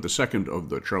session, but the second of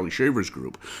the Charlie Shavers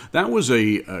group. That was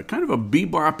a kind of a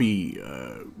bebop-y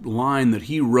line that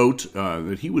he wrote,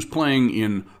 that he was playing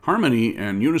in harmony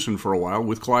and unison for a while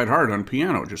with Clyde Hart on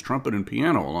piano, just trumpet and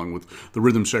piano, along with the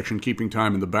rhythm section keeping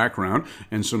time in the background,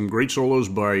 and some great solos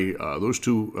by those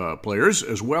two players,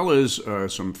 as well as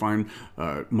some fine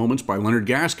moments by Leonard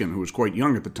Gaskin, who was quite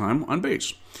young at the time, on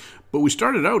bass. But we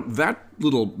started out that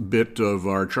little bit of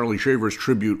our Charlie Shavers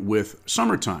tribute with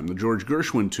Summertime, the George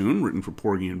Gershwin tune written for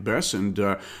Porgy and Bess, and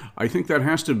I think that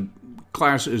has to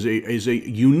class as a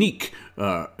unique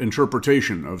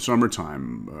interpretation of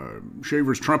Summertime.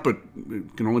 Shavers' trumpet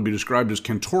can only be described as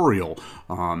cantorial.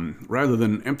 Rather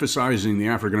than emphasizing the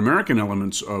African-American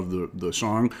elements of the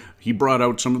song, he brought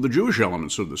out some of the Jewish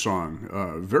elements of the song.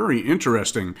 Very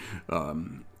interesting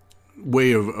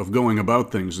way of going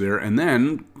about things there, and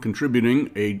then contributing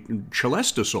a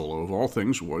celesta solo, of all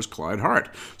things, was Clyde Hart.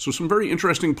 So some very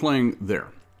interesting playing there.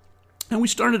 And we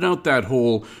started out that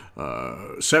whole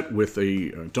set with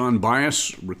a Don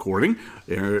Byas recording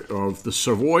of the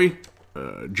Savoy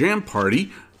Jam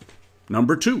Party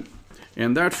number 2.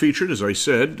 And that featured, as I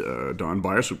said, Don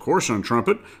Byas, of course, on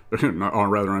trumpet, or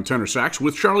rather on tenor sax,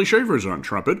 with Charlie Shavers on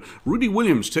trumpet, Rudy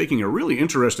Williams taking a really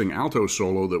interesting alto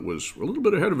solo that was a little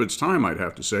bit ahead of its time, I'd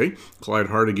have to say, Clyde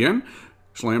Hart again,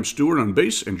 Slam Stewart on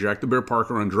bass, and Jack the Bear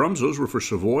Parker on drums. Those were for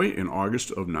Savoy in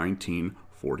August of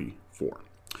 1944.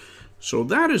 So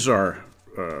that is our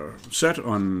set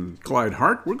on Clyde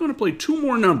Hart. We're going to play two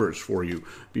more numbers for you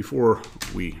before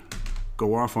we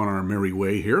go off on our merry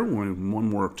way here. One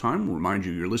more time, we'll remind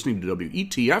you, you're listening to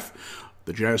WETF,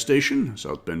 the jazz station,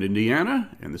 South Bend,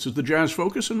 Indiana, and this is the Jazz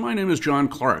Focus, and my name is John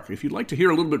Clark. If you'd like to hear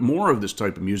a little bit more of this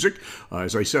type of music,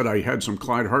 as I said, I had some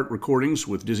Clyde Hart recordings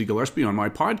with Dizzy Gillespie on my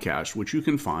podcast, which you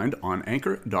can find on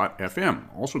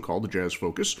Anchor.fm, also called the Jazz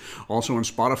Focus, also on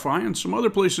Spotify and some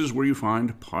other places where you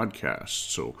find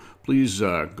podcasts. So please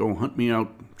go hunt me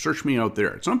out, search me out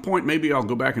there. At some point, maybe I'll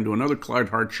go back and do another Clyde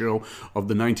Hart show of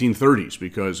the 1930s,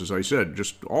 because, as I said,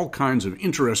 just all kinds of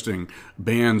interesting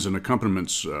bands and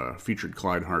accompaniments featured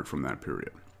Clyde Hart from that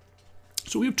period.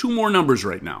 So we have two more numbers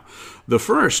right now. The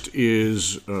first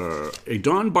is a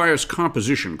Don Byas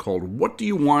composition called What Do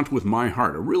You Want With My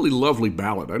Heart? A really lovely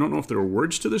ballad. I don't know if there are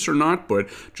words to this or not, but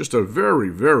just a very,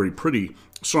 very pretty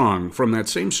song from that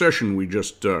same session we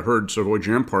just heard Savoy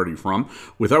Jam Party from,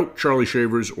 without Charlie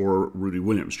Shavers or Rudy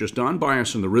Williams. Just Don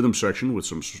Byas in the rhythm section with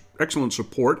some excellent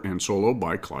support and solo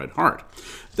by Clyde Hart.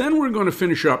 Then we're going to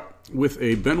finish up with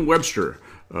a Ben Webster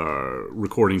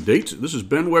recording date. This is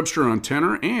Ben Webster on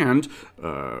tenor and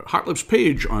Hot Lips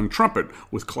Page on trumpet,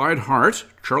 with Clyde Hart,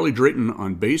 Charlie Drayton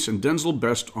on bass, and Denzel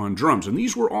Best on drums. And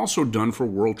these were also done for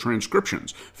World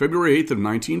Transcriptions, February 8th of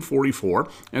 1944.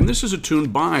 And this is a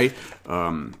tune by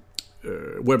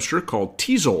Webster called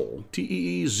Teazol,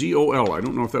 Teezol. I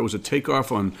don't know if that was a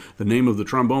takeoff on the name of the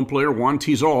trombone player, Juan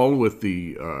Teazol, with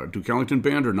the Duke Ellington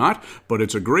Band or not, but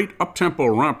it's a great up-tempo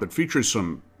romp that features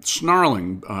some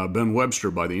snarling Ben Webster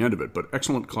by the end of it, but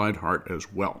excellent Clyde Hart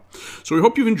as well. So we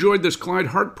hope you've enjoyed this Clyde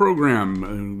Hart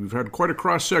program. We've had quite a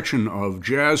cross-section of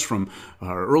jazz from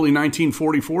early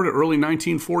 1944 to early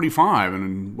 1945,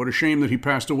 and what a shame that he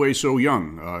passed away so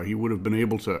young. He would have been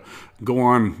able to go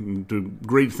on and do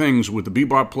great things with the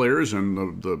bebop players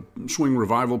and the swing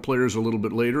revival players a little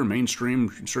bit later.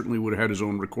 Mainstream certainly would have had his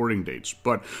own recording dates,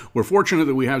 but we're fortunate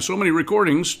that we have so many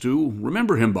recordings to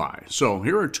remember him by. So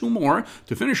here are two more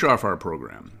to finish off our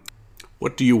program.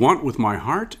 What Do You Want With My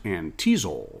Heart and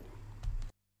Teazol.